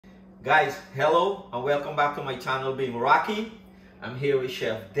Guys, hello and welcome back to my channel being Rocky. I'm here with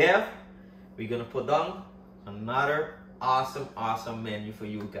Chef Dev. We're gonna put down another awesome menu for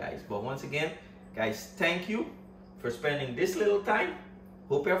you guys. But once again, guys, thank you for spending this little time.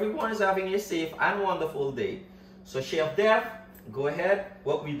 Hope everyone is having a safe and wonderful day. So Chef Dev, go ahead.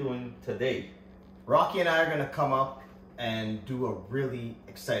 What we doing today? Rocky and I are gonna come up and do a really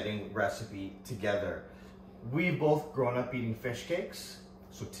exciting recipe together. We've both grown up eating fish cakes.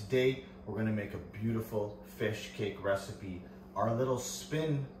 So today we're gonna make a beautiful fish cake recipe. Our little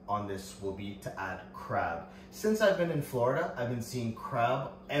spin on this will be to add crab. Since I've been in Florida, I've been seeing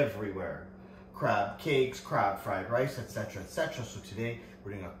crab everywhere. Crab cakes, crab fried rice, etc., etc. So today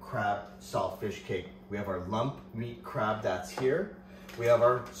we're doing a crab saltfish cake. We have our lump meat crab that's here. We have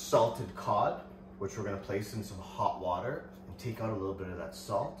our salted cod, which we're gonna place in some hot water and take out a little bit of that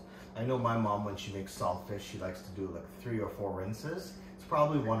salt. I know my mom, when she makes saltfish, she likes to do like 3 or 4 rinses. It's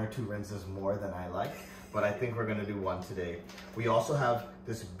probably 1 or 2 rinses more than I like, but I think we're gonna do 1 today. We also have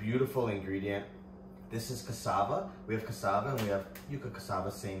this beautiful ingredient. This is cassava. We have cassava and we have yuca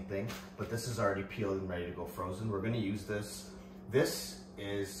cassava, same thing, but this is already peeled and ready to go frozen. We're gonna use this. This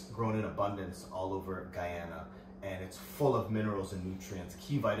is grown in abundance all over Guyana, and it's full of minerals and nutrients,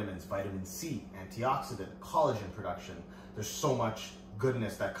 key vitamins, vitamin C, antioxidant, collagen production. There's so much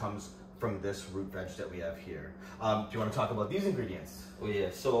goodness that comes from this root veg that we have here. Do you want to talk about these ingredients? Oh yeah,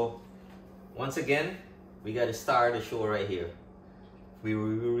 so once again, we got to start the show right here.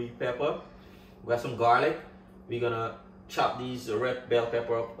 Wiri pepper, we got some garlic. We're gonna chop these red bell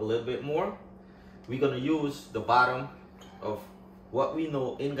pepper up a little bit more. We're gonna use the bottom of what we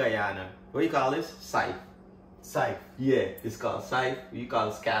know in Guyana. What do you call this? Scythe. Scythe. Yeah, it's called scythe. We call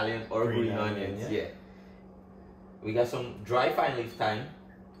it scallion or green onions. Yeah. We got some dry fine leaf thyme,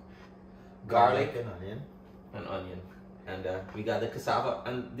 garlic and onion, and we got the cassava.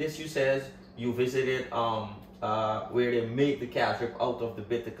 And this, you says you visited where they make the ketchup out of the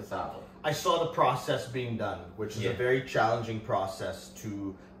bitter cassava. I saw the process being done, which is a very challenging process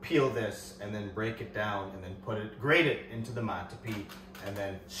to peel this and then break it down and then grate it into the matapi and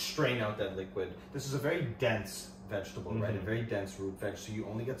then strain out that liquid. This is a very dense vegetable, right? A very dense root veg, so you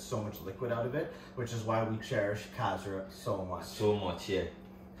only get so much liquid out of it, which is why we cherish Cassava so much. So much, yeah.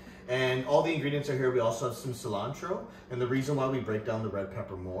 And all the ingredients are here. We also have some cilantro, and the reason why we break down the red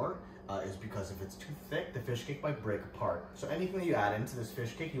pepper more is because if it's too thick, the fish cake might break apart. So anything that you add into this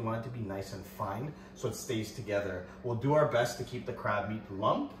fish cake, you want it to be nice and fine so it stays together. We'll do our best to keep the crab meat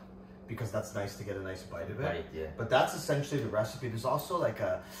lump, because that's nice to get a nice bite of it. Right, yeah. But that's essentially the recipe. There's also like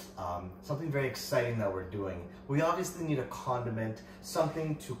something very exciting that we're doing. We obviously need a condiment,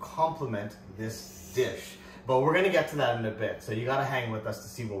 something to complement this dish. But we're gonna get to that in a bit, so you gotta hang with us to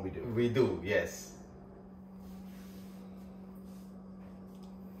see what we do. We do, yes.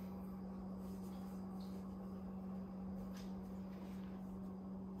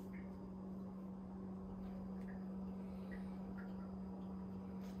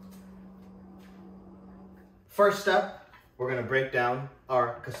 First step, we're gonna break down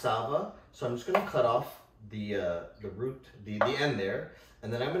our cassava. So I'm just gonna cut off the root, the end there,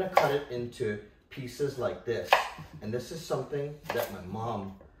 and then I'm gonna cut it into pieces like this. And this is something that my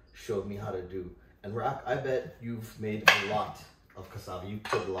mom showed me how to do. And Rock, I bet you've made a lot of cassava. You've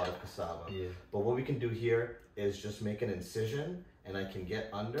killed a lot of cassava. Yeah. But what we can do here is just make an incision, and I can get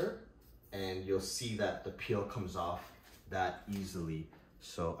under, and you'll see that the peel comes off that easily.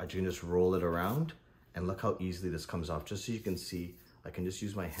 So I can just roll it around. And look how easily this comes off. Just so you can see, I can just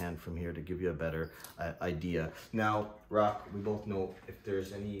use my hand from here to give you a better idea. Now, Rock, we both know if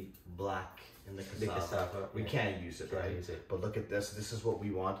there's any black in the cassava, we can't use it, right? But look at this. This is what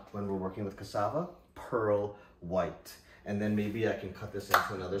we want when we're working with cassava. Pearl white. And then maybe I can cut this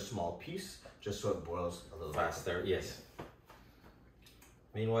into another small piece just so it boils a little faster. Yes.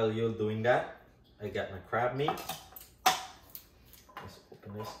 Meanwhile, you're doing that, I got my crab meat. Let's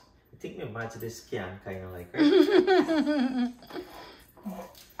open this. I think we match this can kind of like, right?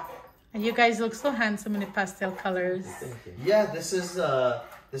 And you guys look so handsome in the pastel colors. Yeah, this is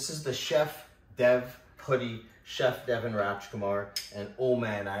the Chef Dev hoodie, Chef Devan Rajkumar. And oh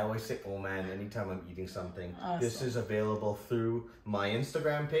man, I always say oh man anytime I'm eating something. Awesome. This is available through my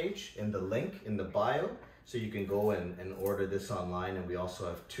Instagram page in the link in the bio. So you can go and order this online. And we also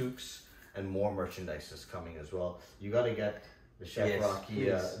have toques and more merchandises coming as well. You got to get the Chef Rocky,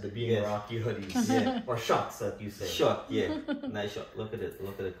 the Being Rocky hoodies, or shots that you say. Shot, yeah, nice shot. Look at it,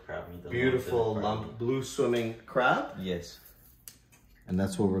 look at the crab meat. Beautiful lump blue swimming crab. Yes. And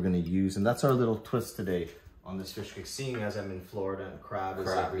that's what we're gonna use, and that's our little twist today on this fish cake. Seeing as I'm in Florida and crab is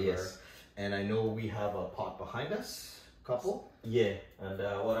everywhere, and I know we have a pot behind us, couple. Yeah, and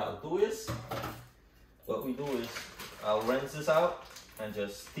what we do is, I'll rinse this out and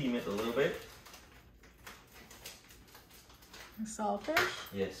just steam it a little bit. Saltfish?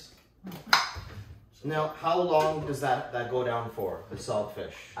 Yes. Now, how long does that go down for, the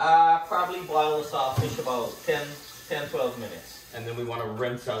saltfish? Probably boil the saltfish about 10-12 minutes. And then we want to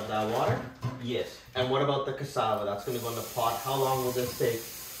rinse out that water? Yes. And what about the cassava? That's going to go in the pot. How long will this take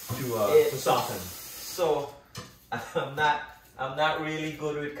to soften? So, I'm not really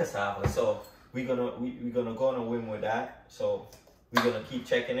good with cassava, so we're gonna go on a whim with that. So we're gonna keep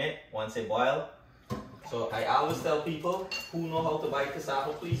checking it once it boil. So I always tell people who know how to buy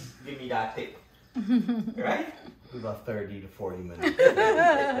cassava, please give me that tip. Right? About 30 to 40 minutes.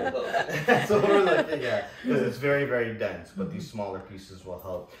 So we're looking at, because it's very, very dense, but these smaller pieces will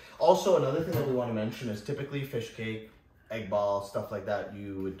help. Also, another thing that we want to mention is typically fish cake, egg ball, stuff like that,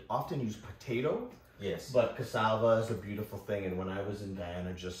 you would often use potato. Yes. But cassava is a beautiful thing, and when I was in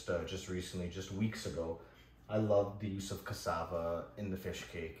Guyana just recently, just weeks ago, I loved the use of cassava in the fish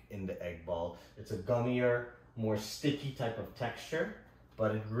cake, in the egg ball. It's a gummier, more sticky type of texture,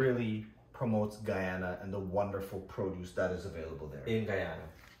 but it really promotes Guyana and the wonderful produce that is available there. In Guyana.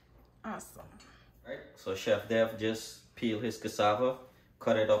 Awesome. Right. So Chef Dev just peeled his cassava,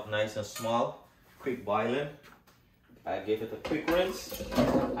 cut it up nice and small, quick boiling. I gave it a quick rinse,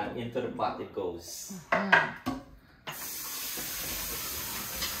 and into the pot it goes.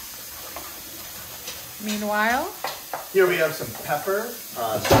 Meanwhile, here we have some pepper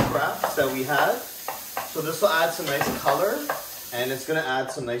scraps that we had. So this will add some nice color, and it's gonna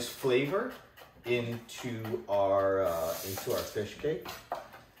add some nice flavor into our fish cake.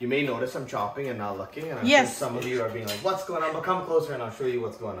 You may notice I'm chopping and not looking, and I'm sure some of you are being like, what's going on? But come closer and I'll show you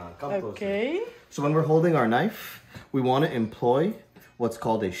what's going on. Come closer. Okay. So when we're holding our knife, we want to employ what's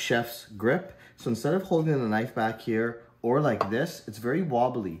called a chef's grip. So instead of holding the knife back here or like this, it's very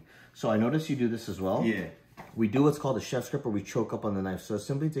wobbly. So I notice you do this as well. Yeah. We do what's called a chef's grip, where we choke up on the knife. So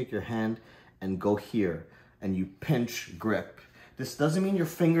simply take your hand and go here and you pinch grip. This doesn't mean your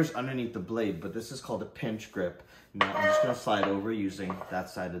fingers underneath the blade, but this is called a pinch grip. Now I'm just gonna slide over using that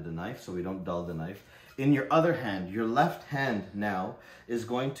side of the knife so we don't dull the knife. In your other hand, your left hand now is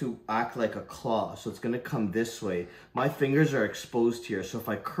going to act like a claw. So it's gonna come this way. My fingers are exposed here. So if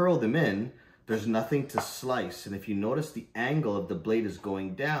I curl them in, there's nothing to slice. And if you notice, the angle of the blade is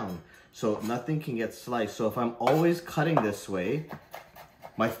going down. So nothing can get sliced. So if I'm always cutting this way,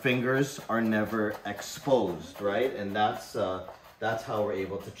 my fingers are never exposed, right? And that's how we're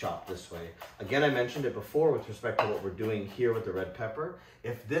able to chop this way. Again, I mentioned it before with respect to what we're doing here with the red pepper.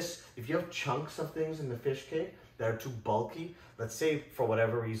 If you have chunks of things in the fish cake that are too bulky, let's say for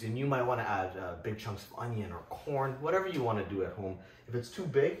whatever reason, you might want to add big chunks of onion or corn, whatever you want to do at home. If it's too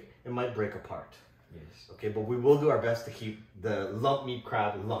big, it might break apart. Yes. Okay, but we will do our best to keep the lump meat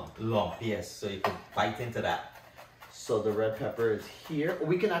crab lump. Lump, yes, so you can bite into that. So the red pepper is here.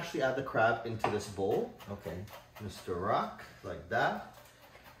 We can actually add the crab into this bowl. Okay. Mr. Rock, like that.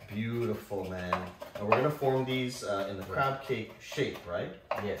 Beautiful, man. And we're gonna form these in the crab cake shape, right?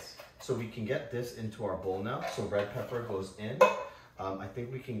 Yes. So we can get this into our bowl now. So red pepper goes in. I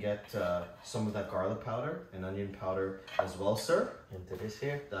think we can get some of that garlic powder and onion powder as well, sir. Into this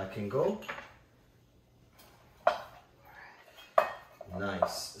here. That can go.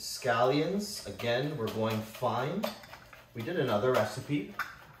 Nice. Scallions, again, we're going fine. We did another recipe,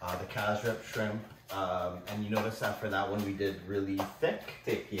 the casrep shrimp. And you notice that for that one we did really thick.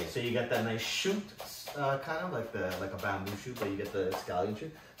 Thick, yeah. So you get that nice shoot, kind of like a bamboo shoot, but you get the scallion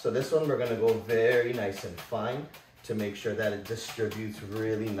shoot. So this one we're gonna go very nice and fine to make sure that it distributes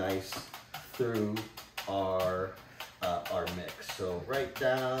really nice through our mix. So right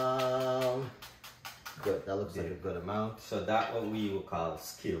down. Good. That looks like a good amount. So that's what we will call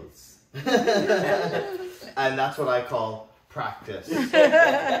skills. And that's what I call practice.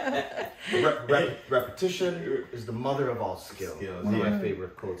 Repetition is the mother of all skill. One of my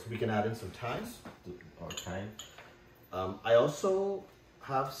favorite quotes. We can add in some thyme. I also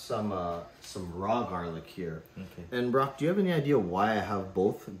have some raw garlic here. Okay. And Brock, do you have any idea why I have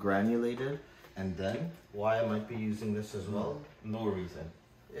both granulated and then why I might be using this as well? No reason.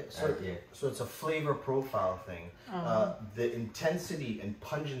 So it's a flavor profile thing. The intensity and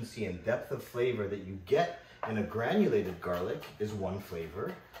pungency and depth of flavor that you get in a granulated garlic is one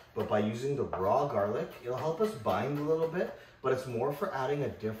flavor, but by using the raw garlic, it'll help us bind a little bit, but it's more for adding a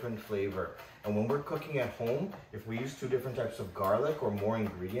different flavor. And when we're cooking at home, if we use two different types of garlic or more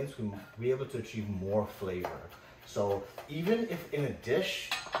ingredients, we'll be able to achieve more flavor. So even if in a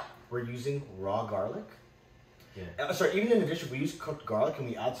dish, we're using raw garlic, even in a dish, if we use cooked garlic and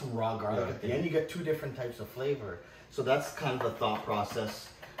we add some raw garlic at the end, you get two different types of flavor. So that's kind of the thought process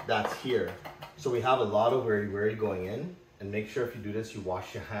that's here. So we have a lot of wiri going in, and make sure if you do this, you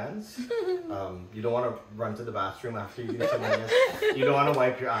wash your hands. You don't want to run to the bathroom after you do something like this. You don't want to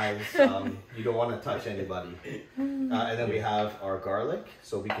wipe your eyes. You don't want to touch anybody. And then we have our garlic.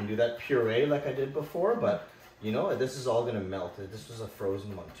 So we can do that puree like I did before, but you know, this is all going to melt. This was a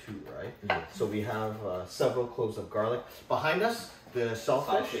frozen one too, right? Yes. So we have several cloves of garlic. Behind us, the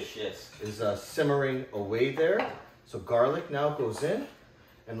saltfish is simmering away there. So garlic now goes in.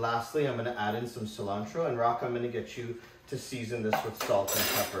 And lastly, I'm going to add in some cilantro. And Rock, I'm going to get you to season this with salt and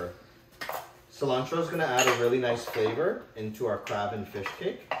pepper. Cilantro is going to add a really nice flavor into our crab and fish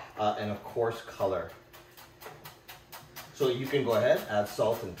cake. And of course, color. So you can go ahead, add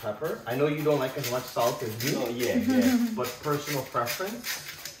salt and pepper. I know you don't like as much salt as me. Oh, yeah. But personal preference.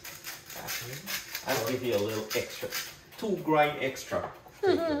 I'll give you a little extra. 2 grind extra.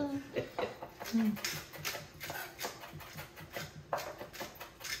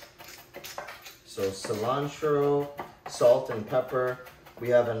 So cilantro, salt and pepper. We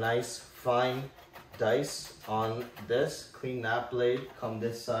have a nice fine dice on this. Clean that blade, come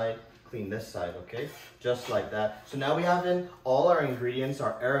this side, clean this side, okay? Just like that. So now we have in all our ingredients,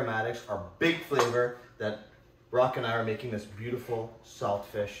 our aromatics, our big flavor that Rock and I are making this beautiful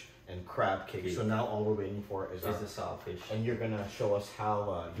saltfish and crab cake. So now all we're waiting for is the saltfish. And you're gonna show us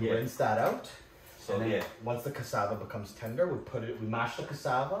how you rinse that out. So and then once the cassava becomes tender, we mash the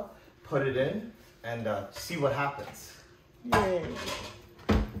cassava, put it in, and see what happens. Yay.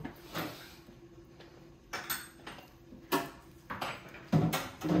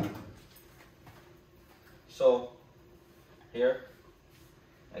 So here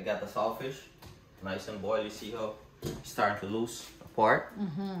I got the saltfish, nice and boiled. You see how it's starting to loose apart.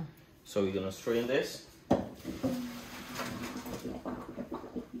 So we're gonna strain this. Then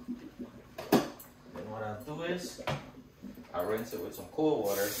what I'll do is I'll rinse it with some cold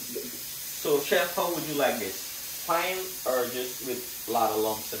water. So chef, how would you like this? Fine or just with a lot of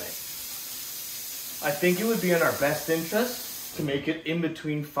lumps in it? I think it would be in our best interest to make it in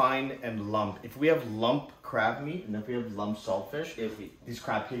between fine and lump. If we have lump crab meat and if we have lump saltfish, these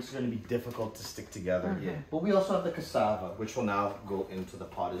crab cakes are going to be difficult to stick together. Yeah. But we also have the cassava, which will now go into the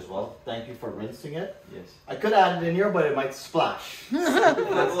pot as well. Thank you for rinsing it. Yes. I could add it in here, but it might splash.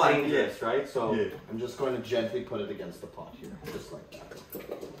 That's like dangerous, right? So yeah. I'm just going to gently put it against the pot here, just like that.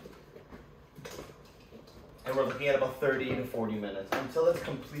 And we're looking at about 30 to 40 minutes until it's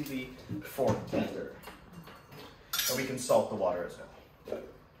completely fork tender. And we can salt the water as well.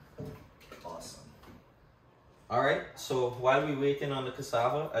 Awesome. All right, so while we're waiting on the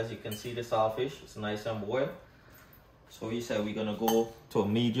cassava, as you can see the saltfish, it's nice and boiled. So you said we're gonna go to a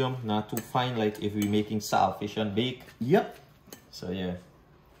medium, not too fine, like if we're making saltfish and bake. Yep. So yeah.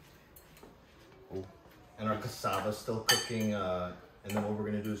 Oh. And our cassava's still cooking, and then what we're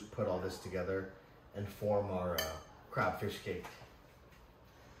gonna do is put all this together and form our crabfish cake.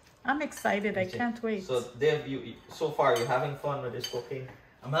 I'm excited. I can't wait. So Dev, so far you're having fun with this cooking?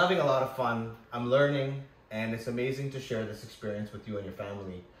 I'm having a lot of fun. I'm learning, and it's amazing to share this experience with you and your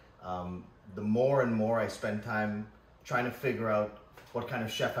family. The more and more I spend time trying to figure out what kind of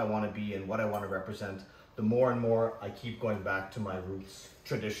chef I want to be and what I want to represent, the more and more I keep going back to my roots,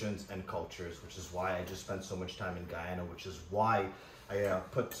 traditions, and cultures, which is why I just spent so much time in Guyana, which is why I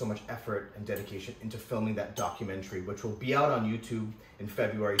put so much effort and dedication into filming that documentary, which will be out on YouTube in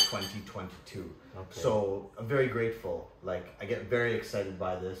February 2022. Okay. So I'm very grateful. Like, I get very excited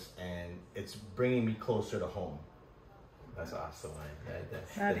by this, and it's bringing me closer to home. That's awesome, man.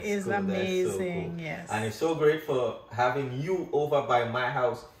 That is cool. amazing. So cool. Yes. And it's so great for having you over by my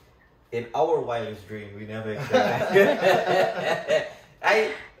house in our wildest dream. We never expected.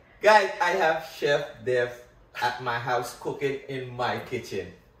 I have Chef Dev at my house cooking in my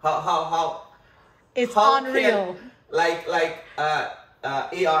kitchen. How it's how unreal.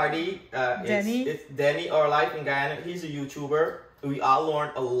 ARD, Denny. it's Denny, our life in Guyana. He's a YouTuber. We all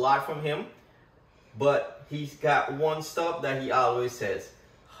learned a lot from him, but he's got one stuff that he always says: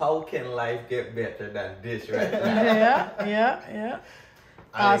 how can life get better than this right now? Yeah.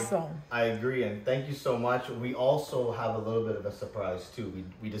 Awesome. I agree, and thank you so much. We also have a little bit of a surprise too.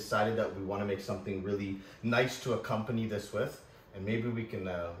 We decided that we want to make something really nice to accompany this with, and maybe we can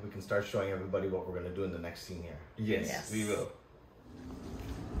start showing everybody what we're going to do in the next scene here. Yes, we will.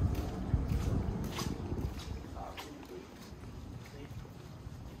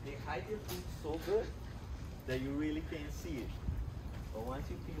 They hide your food so good that you really can't see it. But once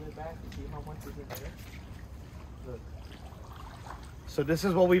you peel it back, you see how much is in there. Look. So this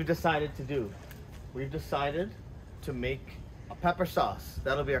is what we've decided to do. We've decided to make a pepper sauce.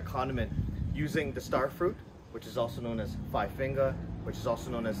 That'll be our condiment using the starfruit which is also known as five finger, which is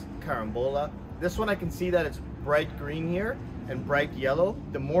also known as carambola. This one I can see that it's bright green here and bright yellow.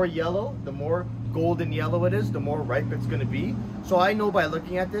 The more yellow, the more golden yellow it is, the more ripe it's gonna be. So I know by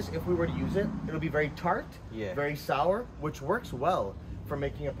looking at this, if we were to use it, it'll be very tart, very sour, which works well for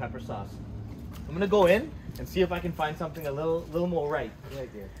making a pepper sauce. I'm gonna go in and see if I can find something a little more ripe. Right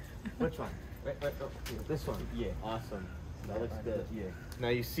there. Which one? Right, oh, this one. Yeah, awesome. That looks good. Yeah. Now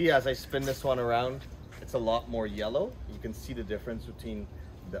you see as I spin this one around, it's a lot more yellow. You can see the difference between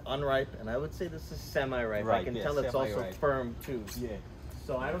the unripe and I would say this is semi-ripe. I can tell it's also firm too. Yeah.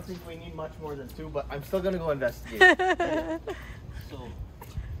 So I don't think we need much more than 2, but I'm still gonna go investigate. So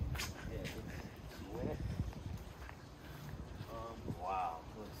yeah, wow.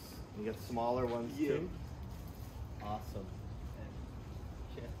 You get smaller ones too. Awesome. And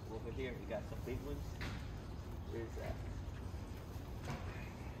chef, over here we got some big ones. Where's that?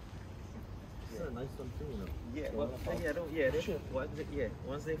 This is a nice one too, you know. Yeah,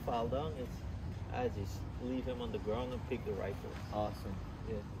 once they fall down, I just leave them on the ground and pick the ripe ones. Awesome.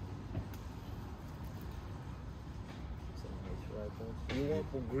 Yeah. Some nice ripe ones. You want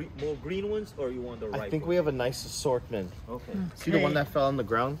more green ones, or you want the ripe ones? I think we have a nice assortment. Okay. See the one that fell on the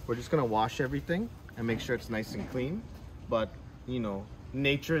ground? We're just gonna wash everything and make sure it's nice and clean. But you know,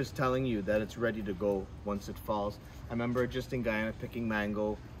 nature is telling you that it's ready to go once it falls. I remember just in Guyana picking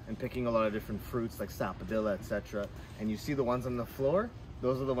mango and picking a lot of different fruits like sapodilla, etc. And you see the ones on the floor,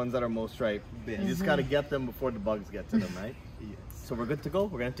 those are the ones that are most ripe. You just gotta get them before the bugs get to them, right? So we're good to go.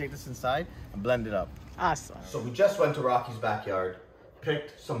 We're gonna take this inside and blend it up. Awesome. So we just went to Rocky's backyard,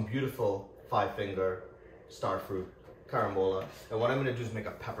 picked some beautiful five finger, starfruit, carambola. And what I'm gonna do is make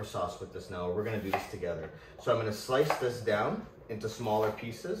a pepper sauce with this now. We're gonna do this together. So I'm gonna slice this down into smaller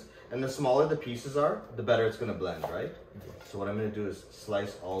pieces. And the smaller the pieces are, the better it's gonna blend, right? So what I'm gonna do is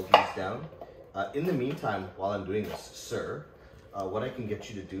slice all these down. In the meantime, while I'm doing this, sir, what I can get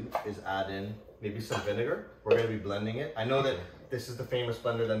you to do is add in maybe some vinegar. We're gonna be blending it. I know that this is the famous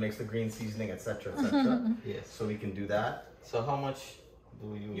blender that makes the green seasoning, etc., etc. Yes. So we can do that. So how much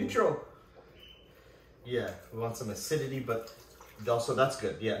do you? Neutral. Yeah, we want some acidity, but also that's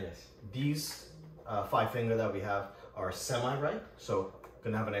good. Yeah. Yes. These five finger that we have are semi-ripe, so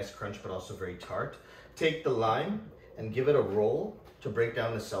gonna have a nice crunch, but also very tart. Take the lime and give it a roll to break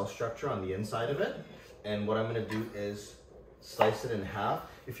down the cell structure on the inside of it. And what I'm gonna do is slice it in half.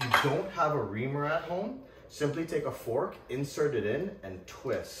 If you don't have a reamer at home, simply take a fork, insert it in, and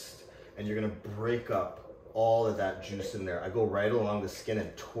twist. And you're gonna break up all of that juice in there. I go right along the skin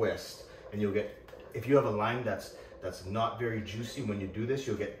and twist. And you'll get, if you have a lime that's not very juicy, when you do this,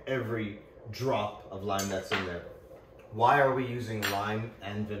 you'll get every drop of lime that's in there. Why are we using lime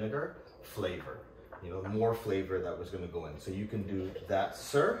and vinegar? Flavor. You know, more flavor that was gonna go in. So you can do that,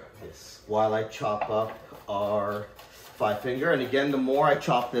 sir. Yes. While I chop up our five finger. And again, the more I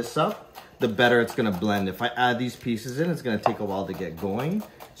chop this up, the better it's gonna blend. If I add these pieces in, it's gonna take a while to get going.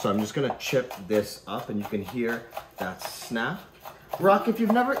 So I'm just gonna chip this up and you can hear that snap. Rock, if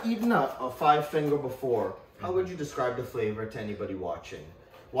you've never eaten a five finger before, how would you describe the flavor to anybody watching?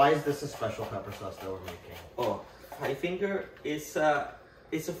 Why is this a special pepper sauce that we're making? Oh, five finger is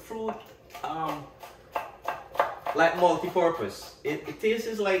it's a fruit like multi-purpose. It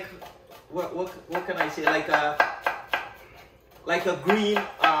tastes like what can I say, like a green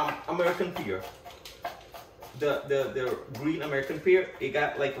American pear. The green American pear, it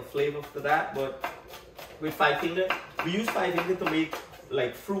got like a flavor for that, but with five finger, we use five finger to make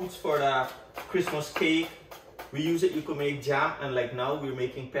like fruits for the Christmas cake. We use it, you can make jam, and like now we're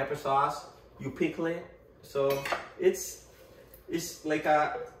making pepper sauce. You pickle it, so it's like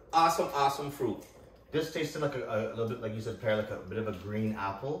a awesome fruit. This tasted like a little bit, like you said, pear, like a bit of a green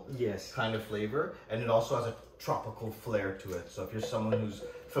apple kind of flavor. And it also has a tropical flair to it. So if you're someone who's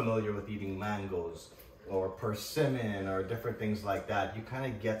familiar with eating mangoes or persimmon or different things like that, you kind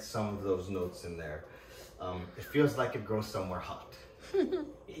of get some of those notes in there. It feels like it grows somewhere hot.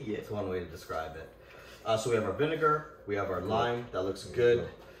 It's one way to describe it. So we have our vinegar, we have our lime, that looks good.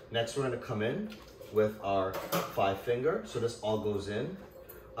 Next we're gonna come in with our five finger. So this all goes in.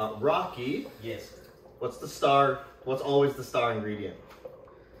 Rocky. Yes. What's always the star ingredient?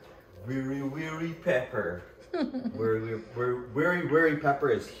 Wiri pepper. Wiri pepper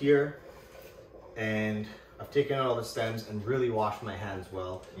is here. And I've taken out all the stems and really washed my hands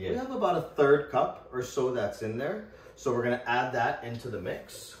well. Yeah. We have about a 1/3 cup or so that's in there. So we're gonna add that into the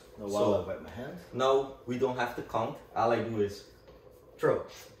mix. While I wet my hands. No, we don't have to count. All I do is throw.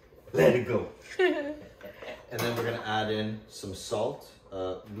 Let it go. And then we're gonna add in some salt.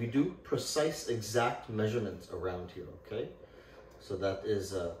 We do precise, exact measurements around here, okay? So that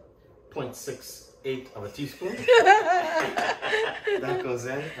is 0.6 1/8 of a teaspoon. That goes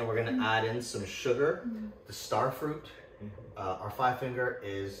in, and we're gonna add in some sugar, the Starfruit. Our 5-finger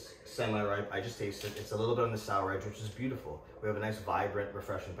is semi-ripe. I just tasted it. It's a little bit on the sour edge, which is beautiful. We have a nice, vibrant,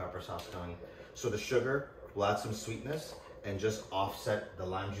 refreshing pepper sauce going. So the sugar will add some sweetness and just offset the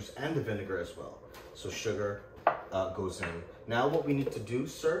lime juice and the vinegar as well. So sugar goes in. Now what we need to do,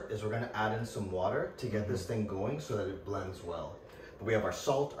 sir, is we're gonna add in some water to get this thing going so that it blends well. But we have our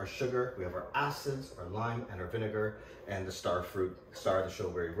salt, our sugar, we have our acids, our lime, and our vinegar, and the Starfruit, star of the show,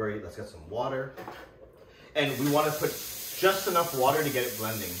 Wiri Wiri. Let's get some water. And we wanna put just enough water to get it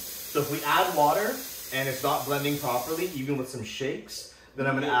blending. So if we add water and it's not blending properly, even with some shakes, then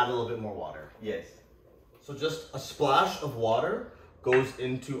I'm gonna add a little bit more water. Yes. So just a splash of water goes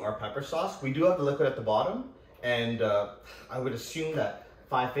into our pepper sauce. We do have the liquid at the bottom, and I would assume that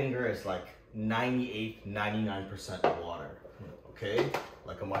 5-finger is like 98, 99% water. Okay,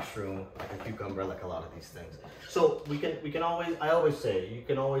 like a mushroom, like a cucumber, like a lot of these things. So we can always, I always say, you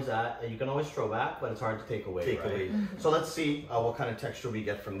can always add, you can always throw back, but it's hard to take away. So let's see what kind of texture we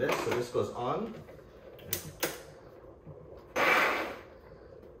get from this. So this goes on.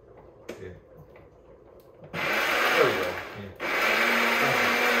 Yeah. There we go.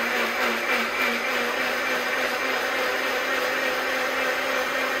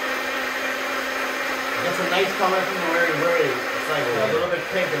 That's a nice color from the Wiri Wiri. It's like a little bit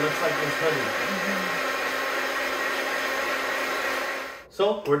pink. It looks like it's honey.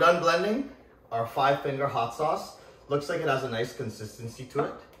 So we're done blending our 5-finger hot sauce. Looks like it has a nice consistency to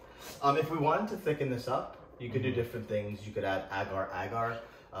it. If we wanted to thicken this up, you could do different things. You could add agar,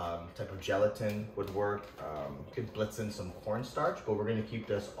 type of gelatin would work. You could blitz in some cornstarch, but we're gonna keep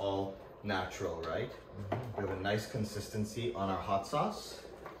this all natural, right? We have a nice consistency on our hot sauce.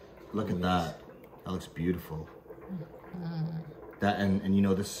 Look at that. That looks beautiful. That and you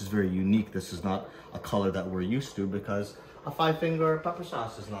know, this is very unique. This is not a color that we're used to, because a 5-finger pepper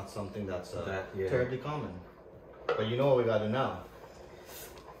sauce is not something that's terribly common. But you know what we gotta know.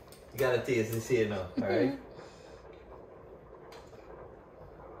 You gotta taste and see it now, all right?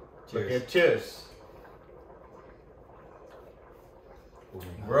 Cheers. Okay, cheers.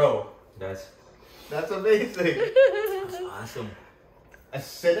 Bro, That's amazing. that's awesome.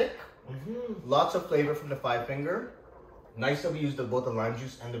 Acidic, lots of flavor from the 5-finger. Nice that we used both the lime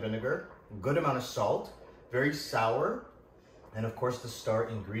juice and the vinegar. Good amount of salt, very sour, and of course the star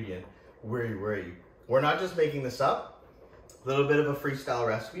ingredient, Wiri Wiri. We're not just making this up. A little bit of a freestyle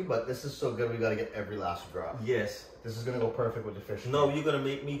recipe, but this is so good we gotta get every last drop. Yes. This is gonna go perfect with the fish. No, you're gonna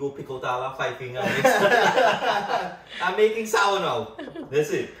make me go pick out all our 5-finger mix. I'm making sour now.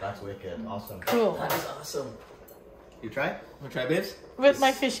 That's it. That's wicked. Awesome. Cool. That is awesome. You try? Wanna try, babes? With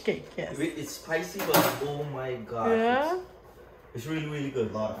my fish cake, yes. It's spicy, but oh my god. Yeah. It's really, really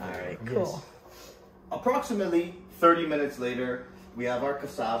good. A lot of flavor. All right, Yes. cool. Approximately 30 minutes later, we have our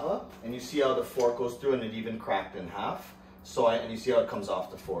cassava, and you see how the fork goes through and it even cracked in half. And you see how it comes off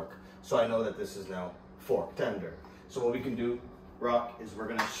the fork. So I know that this is now fork tender. So what we can do, Rock, is we're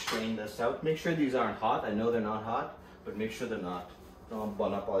gonna strain this out. Make sure these aren't hot. I know they're not hot, but make sure they're not. Don't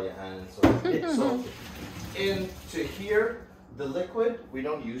bun up all your hands. So into here, the liquid we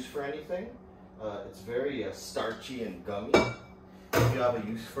don't use for anything. It's very starchy and gummy. If you have a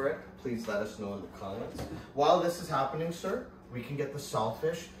use for it, please let us know in the comments. While this is happening, sir, we can get the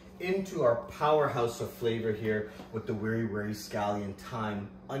saltfish into our powerhouse of flavor here with the Wiri Wiri, scallion, thyme,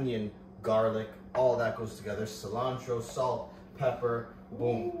 onion, garlic, all that goes together. Cilantro, salt, pepper,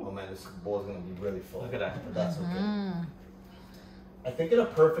 boom. Oh man, this bowl is gonna be really full. Look at that. But that's okay. I think in a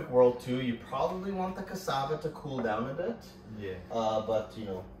perfect world too, you probably want the cassava to cool down a bit. Yeah. But you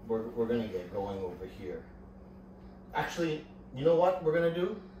know, we're gonna get going over here. Actually, you know what we're gonna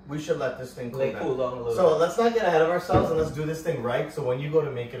do? We should let this thing cool down. Cool down a little So bit. let's not get ahead of ourselves and let's do this thing right. So when you go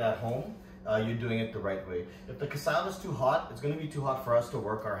to make it at home, you're doing it the right way. If the cassava is too hot, it's gonna be too hot for us to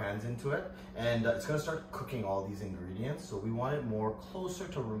work our hands into it, and it's gonna start cooking all these ingredients. So we want it more closer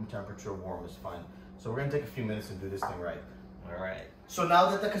to room temperature. Warm is fine. So we're gonna take a few minutes and do this thing right. All right. So now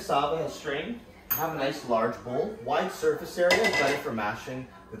that the cassava has strained, have a nice large bowl. Wide surface area is better for mashing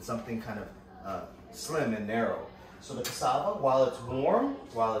than something kind of slim and narrow. So the cassava, while it's warm,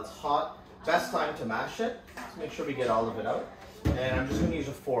 while it's hot, best time to mash it. Let's make sure we get all of it out. And I'm just gonna use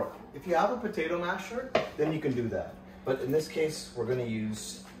a fork. If you have a potato masher, then you can do that. But in this case, we're gonna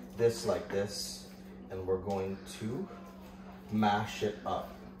use this like this, and we're going to mash it up.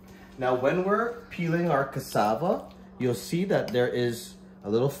 Now, when we're peeling our cassava, you'll see that there is a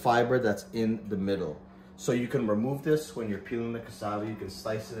little fiber that's in the middle. So you can remove this when you're peeling the cassava. You can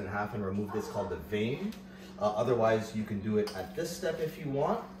slice it in half and remove this, called the vein. Otherwise, you can do it at this step if you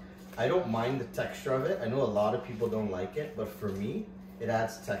want. I don't mind the texture of it. I know a lot of people don't like it, but for me, it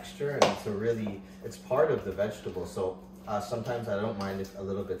adds texture and it's part of the vegetable. So sometimes I don't mind if a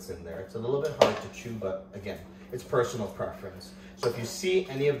little bit's in there. It's a little bit hard to chew, but again, it's personal preference. So if you see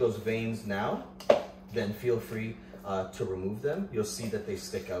any of those veins now, then feel free to remove them. You'll see that they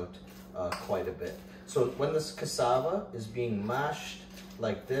stick out quite a bit. So when this cassava is being mashed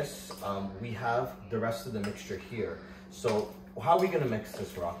like this, we have the rest of the mixture here. So how are we gonna mix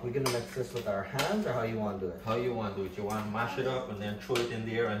this, Rock? We're gonna mix this with our hands, or how you wanna do it? How you want to do it? You want to mash it up and then throw it in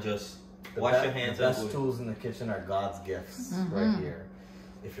there and just wash your hands. The best tools in the kitchen are God's gifts right here.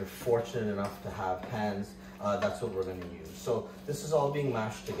 If you're fortunate enough to have hands, that's what we're gonna use. So this is all being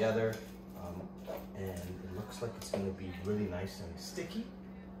mashed together, and it looks like it's gonna be really nice and sticky,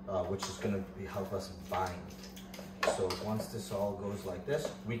 which is gonna help us bind. So once this all goes like this,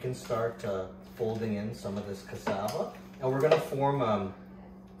 we can start folding in some of this cassava. And we're gonna form,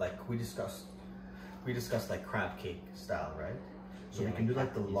 like we discussed like crab cake style, right? So we can do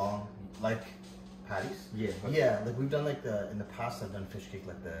like the long, like patties. Yeah. Yeah, like we've done like in the past I've done fish cake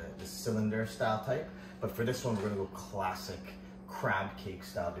like the cylinder style type. But for this one, we're gonna go classic crab cake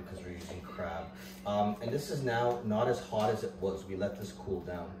style because we're using crab. And this is now not as hot as it was. We let this cool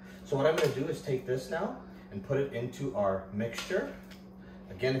down. So what I'm gonna do is take this now and put it into our mixture.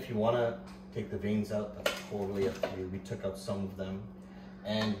 Again, if you wanna take the veins out, that's totally up to you. We took out some of them.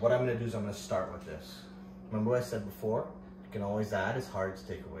 And what I'm gonna do is I'm gonna start with this. Remember what I said before? You can always add, it's hard to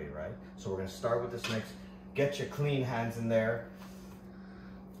take away, right? So we're gonna start with this mix. Get your clean hands in there.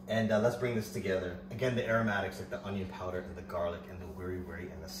 And let's bring this together. Again, the aromatics like the onion powder and the garlic and the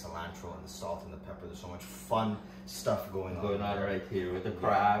wiri and the cilantro and the salt and the pepper. There's so much fun stuff going on right here with the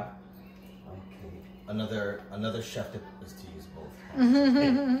crab. Okay. Another chef tip is to use both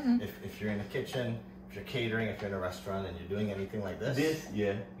hands. If you're in a kitchen, if you're catering, if you're in a restaurant and you're doing anything like this,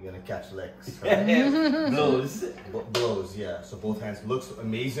 yeah, you're gonna catch licks. Right? Blows. Blows, yeah. So both hands. Looks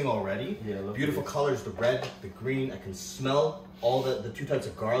amazing already. Yeah, beautiful colors, the red, the green. I can smell all the two types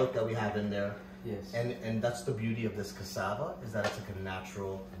of garlic that we have in there. Yes. And that's the beauty of this cassava, is that it's like a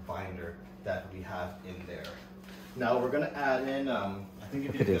natural binder that we have in there. Now we're gonna add in, I think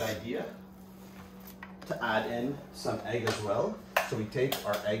it'd be a good idea to add in some egg as well. So we take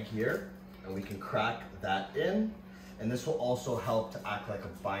our egg here and we can crack that in, and this will also help to act like a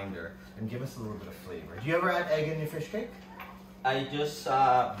binder and give us a little bit of flavor. Do you ever add egg in your fish cake? I just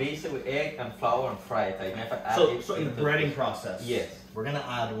base it with egg and flour and fry it. I never add it. So in the breading process, yes, we're gonna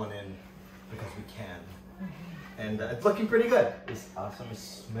add one in because we can, and it's looking pretty good. It's awesome. It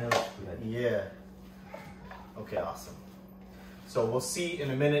smells good. Yeah. Okay, awesome. So we'll see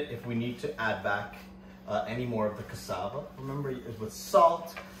in a minute if we need to add back any more of the cassava. Remember, with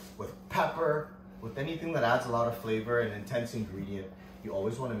salt, with pepper, with anything that adds a lot of flavor and intense ingredient, you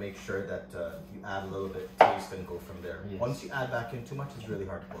always want to make sure that you add a little bit of taste and go from there. Yes. Once you add back in too much, it's really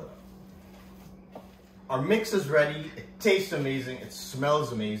hard to pull it up. Our mix is ready. It tastes amazing. It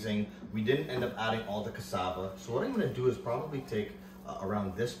smells amazing. We didn't end up adding all the cassava. So what I'm going to do is probably take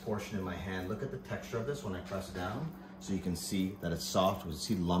around this portion in my hand. Look at the texture of this when I press down. So you can see that it's soft. We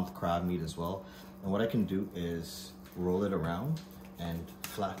see lumped crab meat as well. And what I can do is roll it around and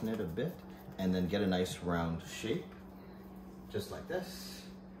flatten it a bit and then get a nice round shape, just like this.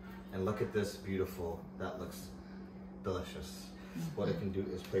 And look at this beautiful, that looks delicious. What I can do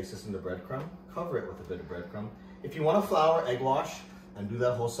is place this in the breadcrumb, cover it with a bit of breadcrumb. If you want to flour, egg wash, and do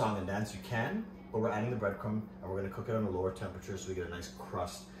that whole song and dance, you can, but we're adding the breadcrumb and we're gonna cook it on a lower temperature so we get a nice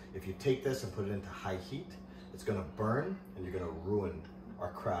crust. If you take this and put it into high heat, it's gonna burn and you're gonna ruin our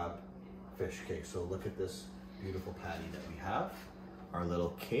crab fish cake. So look at this beautiful patty that we have, our little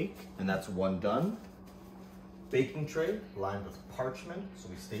cake, and that's one done. Baking tray lined with parchment so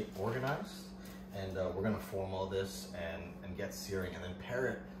we stay organized, and we're gonna form all this and get searing and then pair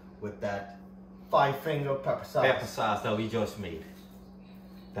it with that 5-finger pepper sauce. Pepper sauce that we just made.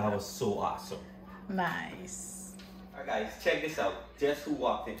 That was so awesome. Nice. Alright guys, check this out. Guess who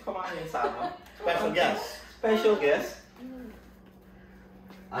walked in? Come on in, Salmah. Special guest. Special guest.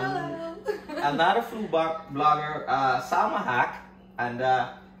 Hello. Another food blogger, Salmah Hack, and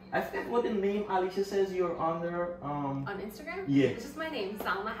I forget what the name Alicia says you're under. On Instagram? Yeah. It's just my name,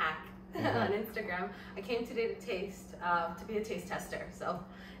 Salmah Hack, on Instagram. I came today to taste, to be a taste tester. So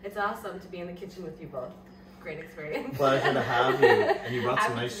it's awesome to be in the kitchen with you both. Great experience. Pleasure to have you. And you brought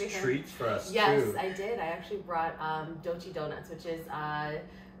some nice treats for us too. Yes, I did. I actually brought dochi donuts, which is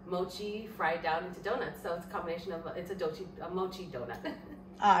mochi fried down into donuts. So it's a combination of, it's a mochi donut.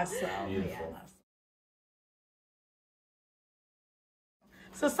 Awesome. Beautiful. Yeah.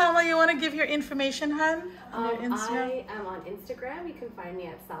 So Salma, you want to give your information, hun? Your I am on Instagram. You can find me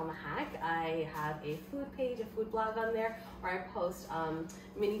at Salma Hack. I have a food page, a food blog on there, where I post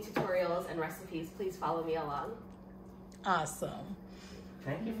mini tutorials and recipes. Please follow me along. Awesome.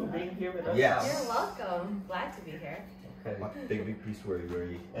 Thank you for being here with us. Yes. You're welcome. Glad to be here. Okay. Big piece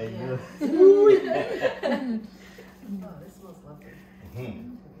Wiri. Hey, Yeah. you. Oh, this smells lovely. Mhm. I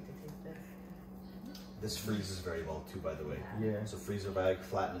need to taste this. This freezes very well too, by the way. Yeah. It's a freezer bag,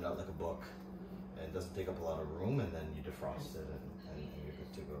 flatten it out like a book, and it doesn't take up a lot of room, and then you defrost it, and you're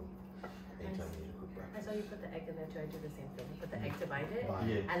good to go. Anytime you need to cook I breakfast. saw you put the egg in there too. I do the same thing. Put the egg to bind it.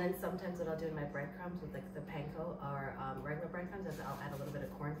 Yeah. And then sometimes what I'll do in my breadcrumbs with like the panko or regular breadcrumbs is I'll add a little bit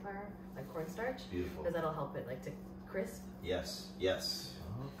of corn flour, like cornstarch, Beautiful. because that'll help it like to crisp. Yes, yes.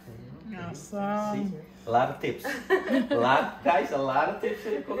 Okay. Awesome. See? A lot of tips. A lot of tips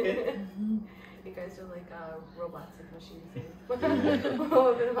in cooking. You guys are like robots and machines.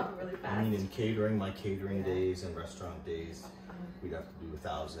 Moving along really fast. I mean, in catering, my catering days and restaurant days, we'd have to do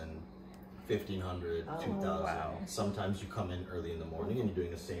 1,000, 1,500, Oh, 2,000. wow. Sometimes you come in early in the morning and you're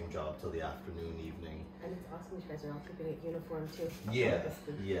doing the same job till the afternoon, evening. And it's awesome you guys are all keeping it uniform too. Yeah, That's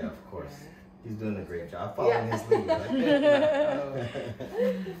good. yeah, of course. Yeah. He's doing a great job following Yeah. his lead, right?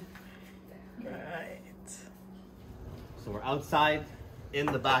 Right. So we're outside in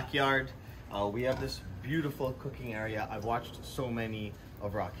the backyard. We have this beautiful cooking area. I've watched so many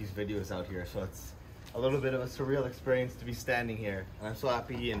of Rocky's videos out here, so it's a little bit of a surreal experience to be standing here. And I'm so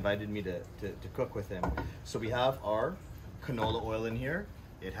happy he invited me to cook with him. So we have our canola oil in here.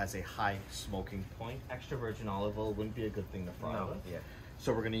 It has a high smoking point. Extra virgin olive oil wouldn't be a good thing to fry with. Yeah.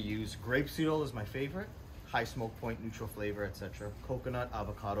 So we're gonna use grapeseed oil is my favorite. High smoke point, neutral flavor, etc. Coconut,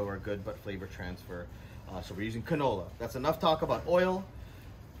 avocado are good, but flavor transfer. So we're using canola. That's enough talk about oil.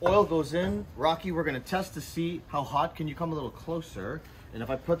 Oil goes in. Rocky, we're gonna test to see how hot. Can you come a little closer? And if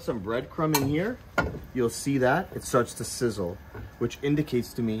I put some breadcrumb in here, you'll see that it starts to sizzle, which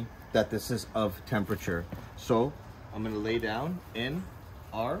indicates to me that this is of temperature. So I'm gonna lay down in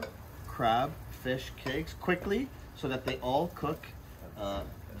our crab fish cakes quickly so that they all cook.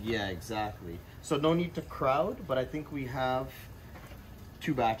 Yeah, exactly. So no need to crowd, but I think we have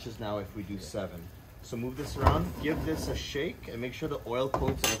 2 batches now if we do 7. So move this around, give this a shake, and make sure the oil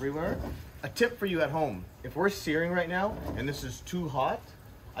coats everywhere. A tip for you at home, if we're searing right now and this is too hot,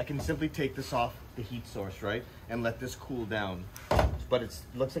 I can simply take this off the heat source, right? And let this cool down. But it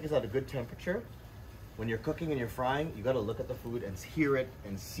looks like it's at a good temperature. When you're cooking and you're frying, you gotta look at the food and hear it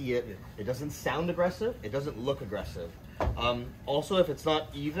and see it. It doesn't sound aggressive, it doesn't look aggressive. Also, if it's not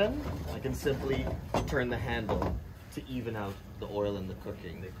even, I can simply turn the handle to even out the oil in the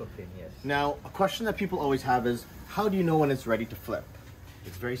cooking. The cooking, yes. Now, a question that people always have is, how do you know when it's ready to flip?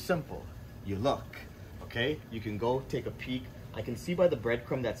 It's very simple. You look, okay? You can go take a peek. I can see by the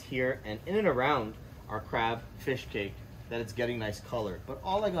breadcrumb that's here and in and around our crab fish cake that it's getting nice color. But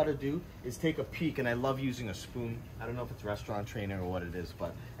all I gotta do is take a peek, and I love using a spoon. I don't know if it's restaurant trainer or what it is,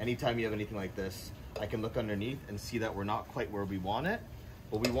 but anytime you have anything like this, I can look underneath and see that we're not quite where we want it.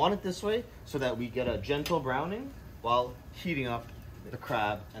 But we want it this way so that we get a gentle browning while heating up the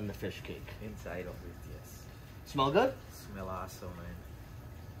crab and the fish cake. Inside of it, yes. Smell good? Smell awesome, man.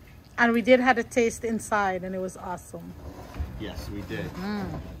 And we did have a taste inside, and it was awesome. Yes, we did.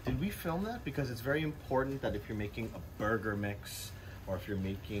 Did we film that? Because it's very important that if you're making a burger mix, or if you're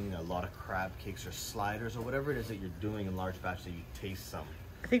making a lot of crab cakes or sliders or whatever it is that you're doing in large batch, that you taste some.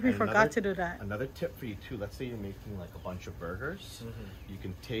 I think we And forgot to do that. Another tip for you too, let's say you're making like a bunch of burgers, you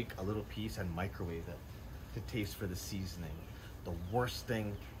can take a little piece and microwave it to taste for the seasoning. The worst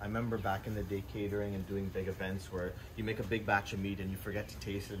thing, I remember back in the day catering and doing big events where you make a big batch of meat and you forget to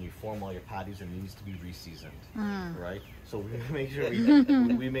taste it and you form all your patties and it needs to be re-seasoned, right? So we make sure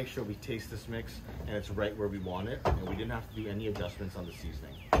we make sure we taste this mix and it's right where we want it, and we didn't have to do any adjustments on the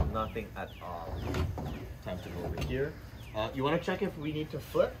seasoning. Nothing at all. Time to go over here. You want to check if we need to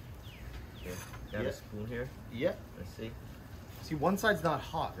flip? Okay. Got Yeah. a spoon here. Yeah. Let's see. See, one side's not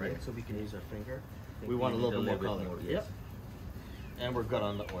hot, right? Yeah. So we can use our finger. Think We want a need little bit more color. yes. Yep. And we're good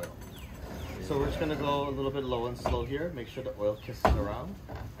on the oil. So we're just gonna go a little bit low and slow here. Make sure the oil kisses around,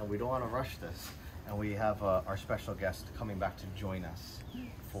 and we don't want to rush this. And we have our special guest coming back to join us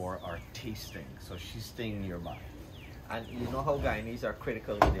for our tasting. So she's staying nearby. And you know how Guyanese are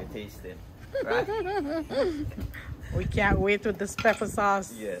critical with their tasting, right? We can't wait with this pepper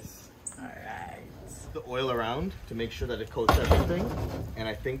sauce. Yes. All right. The oil around to make sure that it coats everything, and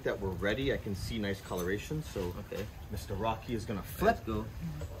I think that we're ready. I can see nice coloration, so Okay. Mr. Rocky is gonna flip. Let's go.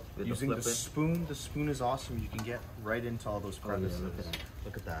 With Using the flipping. spoon. The spoon is awesome. You can get right into all those Oh, yeah, crevices. look at that.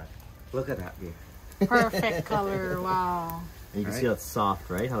 Look at that. Look at that, babe. Perfect color. Wow. And you can Right. see how it's soft,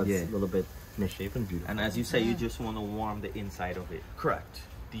 right? How it's Yeah. a little bit misshapen, beautiful. And as you say, you just want to warm the inside of it. Correct.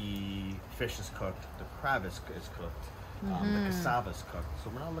 The fish is cooked, the crab is cooked, the cassava is cooked. So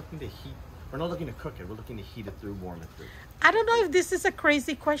we're not looking to heat. We're not looking to cook it. We're looking to heat it through, warm it through. I don't know if this is a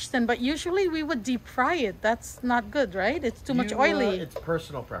crazy question, but usually we would deep fry it. That's not good, right? It's too much oily. It's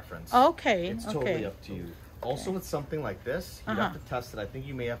personal preference. Okay. It's okay. totally up to you. Also, with something like this, you have to test it. I think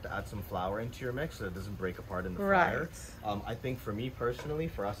you may have to add some flour into your mix so it doesn't break apart in the fryer. I think for me personally,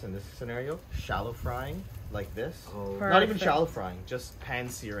 for us in this scenario, shallow frying like this. Oh. Not even Perfect. shallow frying, just pan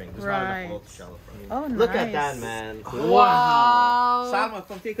searing. There's not Right. enough oil to shallow fry. Oh, nice. Look at that, man. Wow. Salma,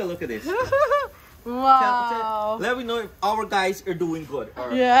 come take a look at this. Wow. Let me know if our guys are doing good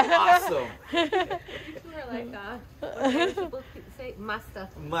or Yeah. awesome. People are like, what do people say? Master.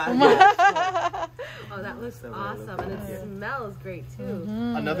 Oh, that looks awesome, and it smells great too.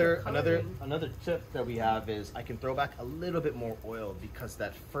 Another tip that we have is I can throw back a little bit more oil because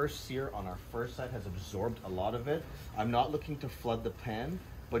that first sear on our first side has absorbed a lot of it. I'm not looking to flood the pan,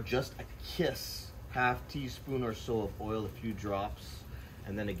 but just a kiss, half teaspoon or so of oil, a few drops,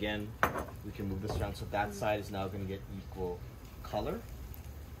 and then again we can move this around so that side is now going to get equal color.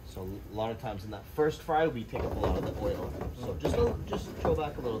 So a lot of times in that first fry we take up a lot of the oil. So just throw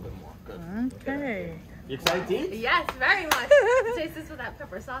back a little bit more. Good. Okay. You excited to eat? Yes, very much. Taste this with that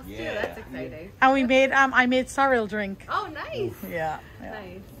pepper sauce too. That's exciting. And we made I made sorrel drink. Oh, nice. Yeah.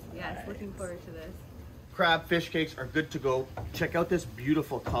 Nice. Yes, looking forward to this. Crab fish cakes are good to go. Check out this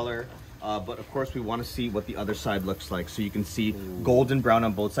beautiful color. But of course we want to see what the other side looks like. So you can see golden brown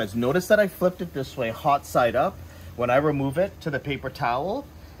on both sides. Notice that I flipped it this way, hot side up. When I remove it to the paper towel,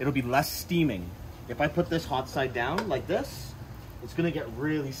 it'll be less steaming. If I put this hot side down like this, it's gonna get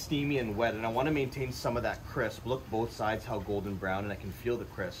really steamy and wet, and I want to maintain some of that crisp. Look both sides how golden brown, and I can feel the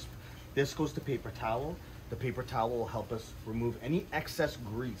crisp. This goes to paper towel. The paper towel will help us remove any excess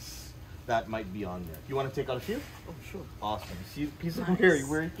grease that might be on there. You want to take out a few? Oh, sure. Awesome. See a piece of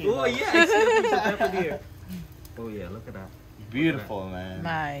where it came Oh out. yeah, I see a piece of pepper here. Oh yeah, look at that. Beautiful, man.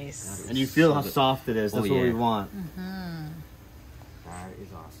 Nice. And you feel how soft it is. That's what we want. That is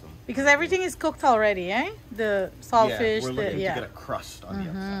awesome. Because everything is cooked already, eh? The saltfish, we're looking the to get a crust on the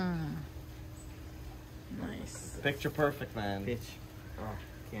outside. Nice. Picture perfect, man. Pitch. Oh,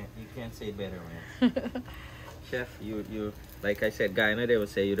 you can't say better, man. Chef, you like I said, guy, they would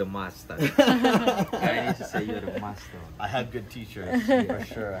say you're the master. Guy needs to say you're the master. I had good teachers, for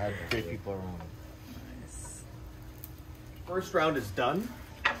sure. I had great people around. First round is done.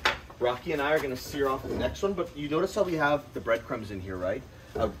 Rocky and I are going to sear off the next one, but you notice how we have the breadcrumbs in here, right?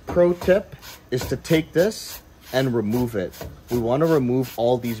 A pro tip is to take this and remove it. We want to remove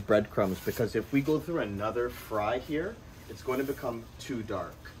all these breadcrumbs because if we go through another fry here, it's going to become too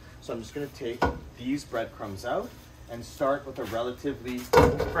dark. So I'm just going to take these breadcrumbs out and start with a relatively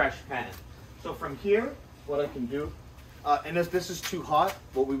fresh pan. So from here, what I can do, and if this is too hot,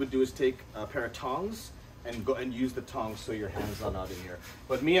 what we would do is take a pair of tongs and go and use the tongs so your hands are not in here.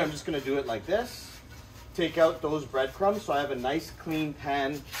 But me, I'm just gonna do it like this. Take out those breadcrumbs so I have a nice clean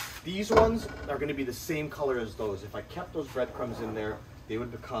pan. These ones are gonna be the same color as those. If I kept those breadcrumbs in there, they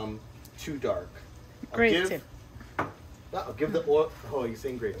would become too dark. Great tip. I'll give the oil, oh, you're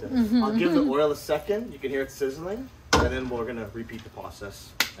saying great tip. I'll give the oil a second. You can hear it sizzling. And then we're gonna repeat the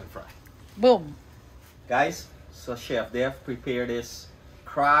process and fry. Boom. Guys, so Chef Dev prepared this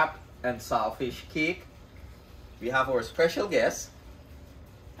crab and saltfish cake. We have our special guest.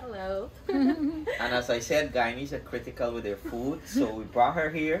 Hello. And as I said, Guyanese are critical with their food, so we brought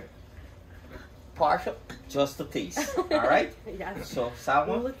her here. Partial, just to taste. All right? Yes. So, I'm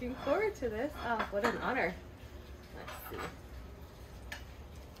Salma, looking forward to this. Oh, what an honor. Let's see.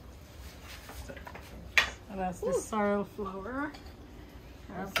 That's the sorrel flour.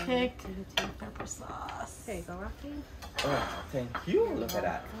 Carrot cake, pepper sauce. There you go, Rocky. oh, thank you. Look at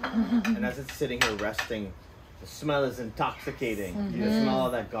that. And as it's sitting here resting, the smell is intoxicating. You smell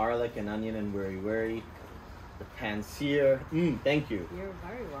all that garlic and onion and wiri, the pan sear. Thank you. You're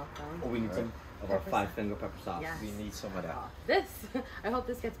very welcome. Oh, we need some of our 5-finger pepper sauce. Yes. We need some of that. This, I hope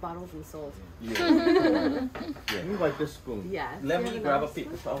this gets bottled and sold. Yeah. Let me wipe this spoon. Yes. Let You me have grab a another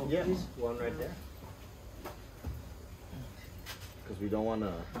paper spoon? towel. Yeah, please. one right there. Because we don't want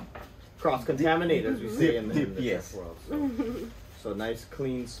to cross-contaminate, as we say in the Yes. chef world. So nice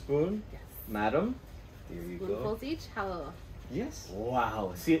clean spoon, Yes. madam. Here you go. Spoonfuls each? How? Yes.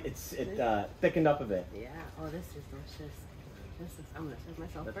 Wow, see it thickened up a bit. Yeah. Oh, this is delicious. I'm gonna serve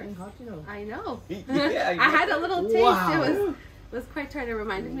myself That first. thing hot, you know. I know. Yeah, I had a little taste. Wow. It was quite trying to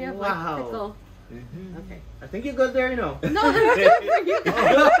remind me of like Wow. pickle. Okay. I think you're good there, you know. No, that's good for you.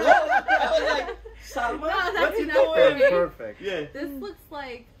 I was like, Salma, No, that's what's he enough for doing? me. Perfect. Yeah.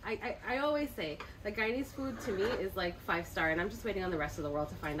 I always say that Guyanese food to me is like 5-star, and I'm just waiting on the rest of the world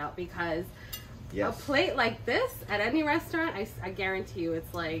to find out, because a plate like this at any restaurant, I guarantee you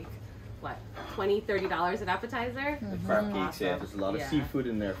it's like, what, $20, $30 an appetizer? The crab cakes, yeah. There's a lot of seafood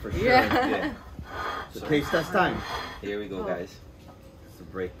in there for sure. Yeah. So taste test time. Here we go, guys. So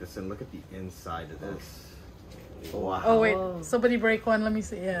break this and look at the inside of this. Wow. Oh wait, somebody break one. Let me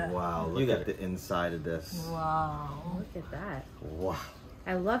see. Yeah. Wow, look at the inside of this. Wow. Look at that. Wow.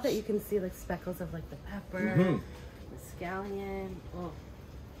 I love that you can see like speckles of like the pepper, the scallion. Oh.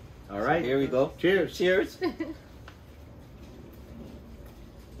 All right, Here we go. cheers. Cheers.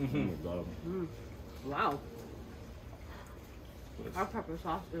 Wow. Our pepper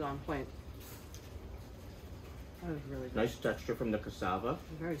sauce is on point. That was really good. Nice texture from the cassava.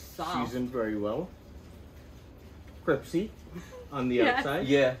 Very soft. Seasoned very well. Crispy on the outside.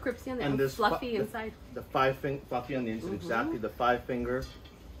 Yeah. Crispy on the And outside, this fluffy inside. The fluffy on the inside. Exactly. The 5-finger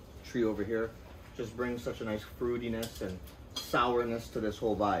tree over here just brings such a nice fruitiness and sourness to this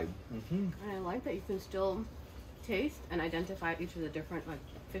whole vibe. And I like that you can still taste and identify each of the different like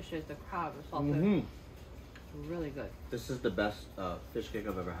fishes, the crab, the saltfish. Really good. This is the best fish cake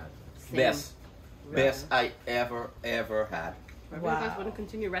I've ever had. Same. Best I ever had. If you guys want to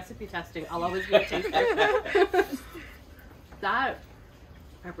continue recipe testing, I'll always be a taster. That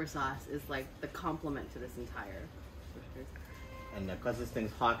pepper sauce is like the complement to this entire. And because this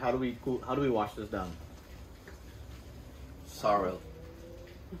thing's hot, how do we wash this down? Sorrel.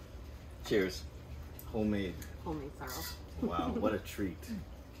 Cheers. Homemade. Homemade sorrel. Wow, what a treat.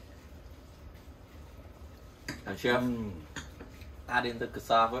 And chef, adding the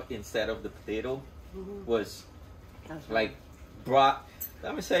cassava instead of the potato was like brought.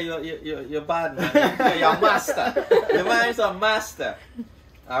 Let me say you're bad, man. You're a master. The man is a master.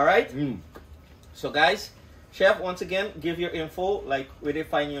 All right. So guys, chef, once again, give your info, like where they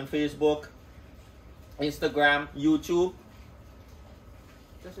find you on Facebook, Instagram, YouTube.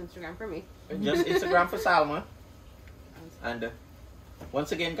 Just Instagram for me. Just Instagram for Salma. And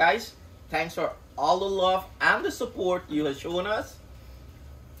once again, guys, thanks for all the love and the support you have shown us.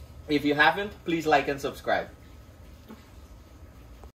 If you haven't, please like and subscribe.